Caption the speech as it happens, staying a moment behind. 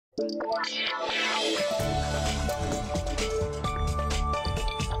Traditional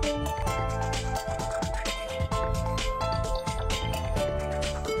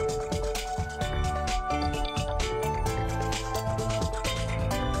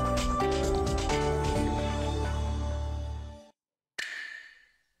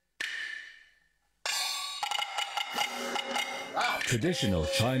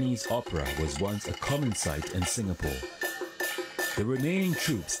Chinese opera was once a common sight in Singapore. The remaining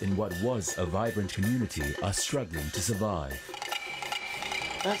troupes in what was a vibrant community are struggling to survive.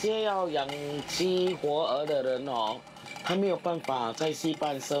 那些要养鸡活鹅的人哦，他没有办法在戏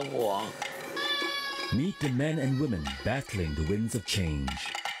班生活。Meet the men and women battling the winds of change.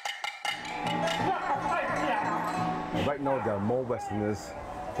 Right now, there are more Westerners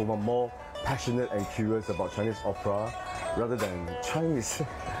who are more passionate and curious about Chinese opera rather than Chinese.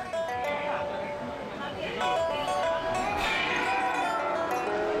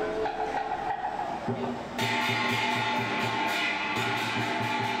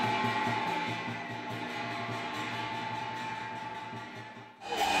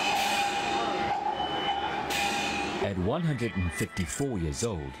 At 154 years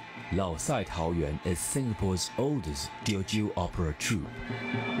old, Lao Sai Tao Yuan is Singapore's oldest Teochew Opera Troupe.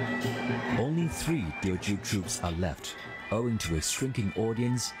 Only 3 Teochew troupes are left, owing to a shrinking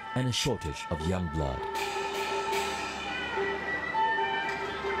audience and a shortage of young blood.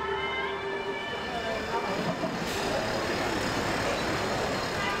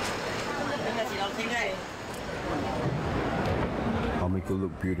 I'll make you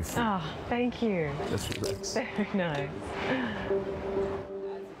look beautiful. Oh, thank you. Just relax. Very nice.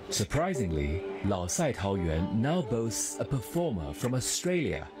 Surprisingly, Lao Sai Tao Yuan now boasts a performer from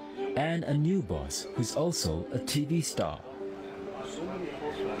Australia and a new boss who's also a TV star.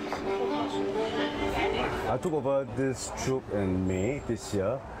 I took over this troupe in May this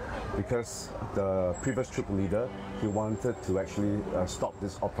year because the previous troupe leader, he wanted to actually stop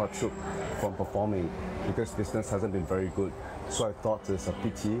this opera troupe from performing because business hasn't been very good. So I thought it's a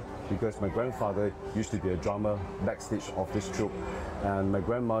pity because my grandfather used to be a drummer backstage of this troupe, and my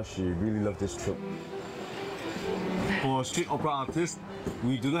grandma, she really loved this troupe. For street opera artists,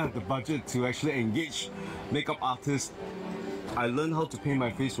 we do not have the budget to actually engage makeup artists. I learned how to paint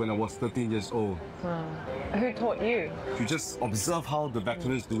my face when I was 13 years old. Who taught you? You just observe how the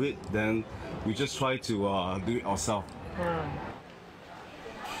veterans do it, then we just try to do it ourselves.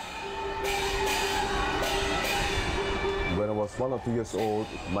 When I was 1 or 2 years old,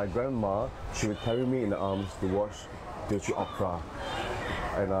 my grandma, she would carry me in the arms to watch Teochew Opera.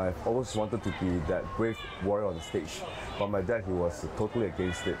 And I've always wanted to be that brave warrior on the stage. But my dad, he was totally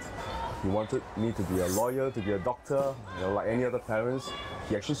against it. He wanted me to be a lawyer, to be a doctor, like any other parents.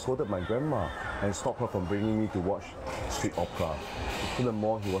 He actually scolded my grandma and stopped her from bringing me to watch street opera. So the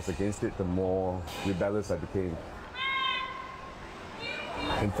more he was against it, the more rebellious I became.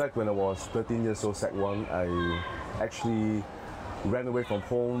 In fact, when I was 13 years old, Sec 1, I actually ran away from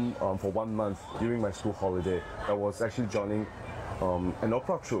home for 1 month during my school holiday. I was actually joining an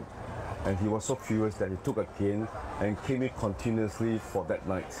opera troupe, and he was so furious that he took a cane and caned me continuously for that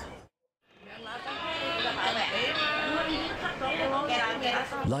night.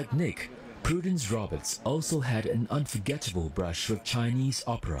 Like Nick, Prudence Roberts also had an unforgettable brush with Chinese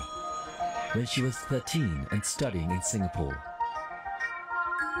opera when she was 13 and studying in Singapore.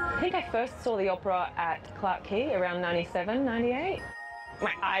 I think I first saw the opera at Clarke Quay around 97, 98.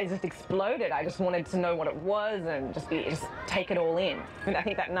 My eyes just exploded. I just wanted to know what it was and just take it all in. And I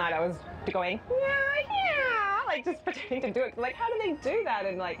think that night I was going, yeah, like just pretending to do it. Like, how do they do that?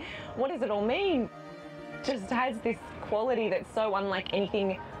 And like, what does it all mean? Just has this quality that's so unlike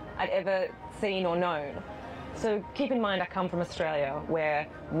anything I'd ever seen or known. So keep in mind I come from Australia where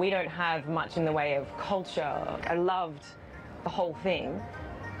we don't have much in the way of culture. I loved the whole thing.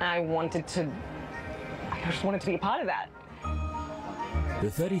 I just wanted to be a part of that. The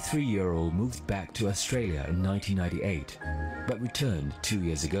 33-year-old moved back to Australia in 1998, but returned 2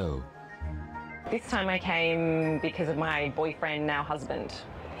 years ago. This time I came because of my boyfriend, now husband.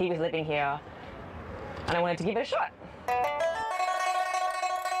 He was living here, and I wanted to give it a shot.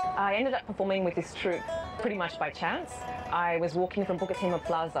 I ended up performing with this troupe pretty much by chance. I was walking from Bukit Timah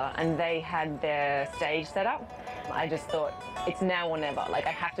Plaza, and they had their stage set up. I just thought, it's now or never. Like,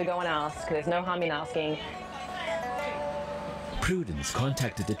 I have to go and ask, there's no harm in asking. Prudence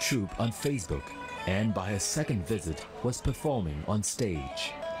contacted the troupe on Facebook, and by her second visit was performing on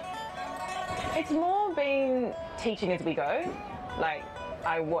stage. It's more been teaching as we go. Like,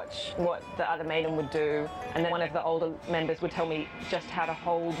 I watch what the other maiden would do, and then one of the older members would tell me just how to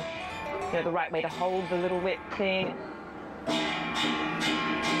hold, the right way to hold the little whip thing.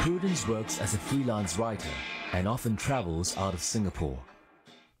 Prudence works as a freelance writer and often travels out of Singapore.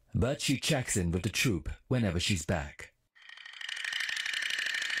 But she checks in with the troupe whenever she's back.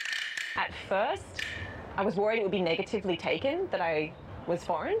 At first, I was worried it would be negatively taken that I was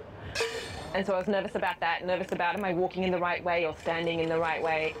foreign. And so I was nervous about that, nervous about am I walking in the right way or standing in the right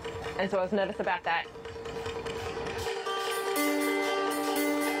way. And so I was nervous about that.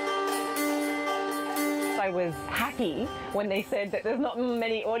 I was happy when they said that there's not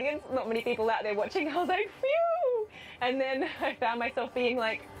many people out there watching. I was like, phew! And then I found myself being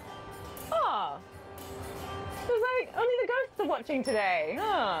like, oh, it was like, only the ghosts are watching today.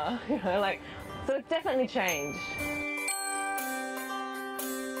 Oh, you know, like, so it's definitely changed.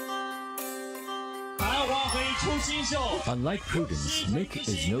 Unlike Prudence, Nick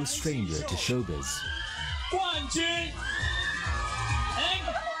is no stranger to showbiz.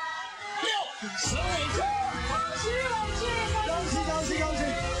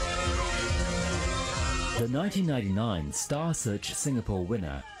 The 1999 Star Search Singapore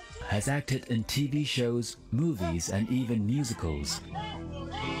winner has acted in TV shows, movies and even musicals,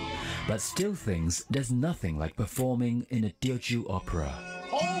 but still thinks there's nothing like performing in a Teochew opera.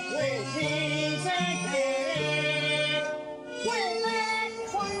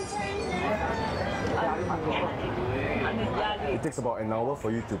 It takes about an hour for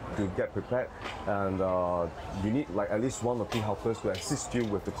you to get prepared, and you need like at least 1 or 2 helpers to assist you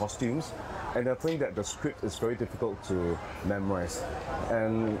with the costumes. And I think that the script is very difficult to memorize.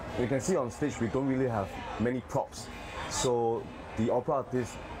 And you can see on stage we don't really have many props. So the opera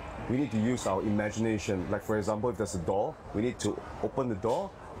artists, we need to use our imagination. Like for example, if there's a door, we need to open the door.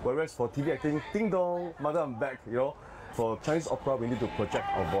 Whereas for TV acting, ding dong, mother I'm back, you know. For Chinese opera, we need to project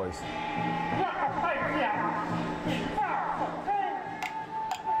our voice.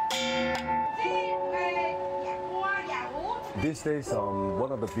 These days,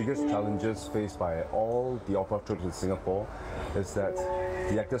 one of the biggest challenges faced by all the opera troupes in Singapore is that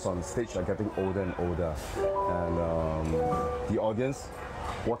the actors on stage are getting older and older, and the audience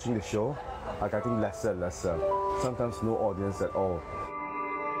watching the show are getting lesser and lesser. Sometimes no audience at all.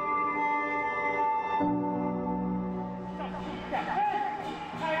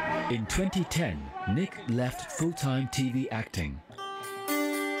 In 2010, Nick left full-time TV acting.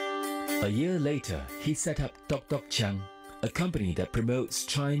 A year later, he set up Chiang, a company that promotes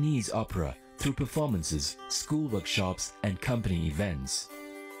Chinese opera through performances, school workshops and company events.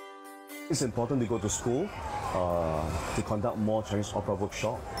 It's important to go to school to conduct more Chinese opera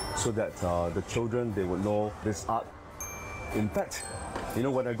workshop so that the children, they would know this art. In fact, you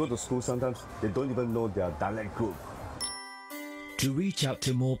know, when I go to school, sometimes they don't even know their dialect group. To reach out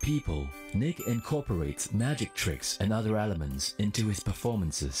to more people, Nick incorporates magic tricks and other elements into his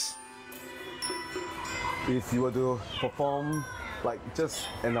performances. If you were to perform like just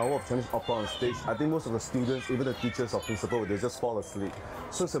an hour of Chinese opera on stage, I think most of the students, even the teachers or principal, they just fall asleep.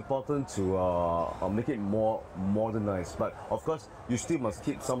 So it's important to make it more modernized. But of course, you still must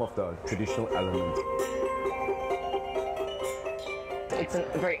keep some of the traditional elements. It's a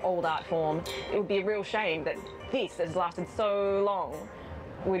very old art form. It would be a real shame that this that has lasted so long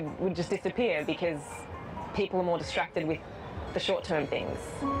would just disappear because people are more distracted with the short-term things.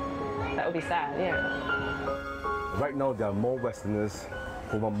 That would be sad, yeah. Right now, there are more Westerners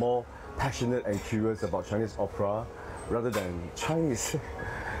who are more passionate and curious about Chinese opera rather than Chinese.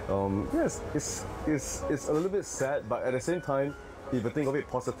 Yes, it's a little bit sad, but at the same time, if you think of it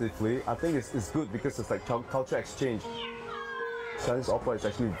positively, I think it's good because it's like culture exchange. Chinese opera is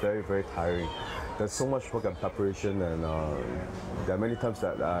actually very, very tiring. There's so much work and preparation, and there are many times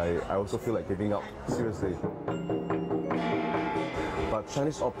that I also feel like giving up, seriously. But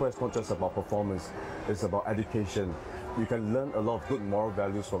Chinese opera is not just about performance, it's about education. You can learn a lot of good moral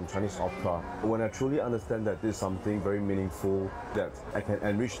values from Chinese opera. When I truly understand that this is something very meaningful, that I can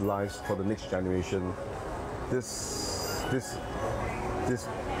enrich lives for the next generation, this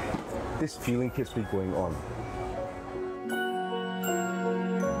feeling keeps me going on.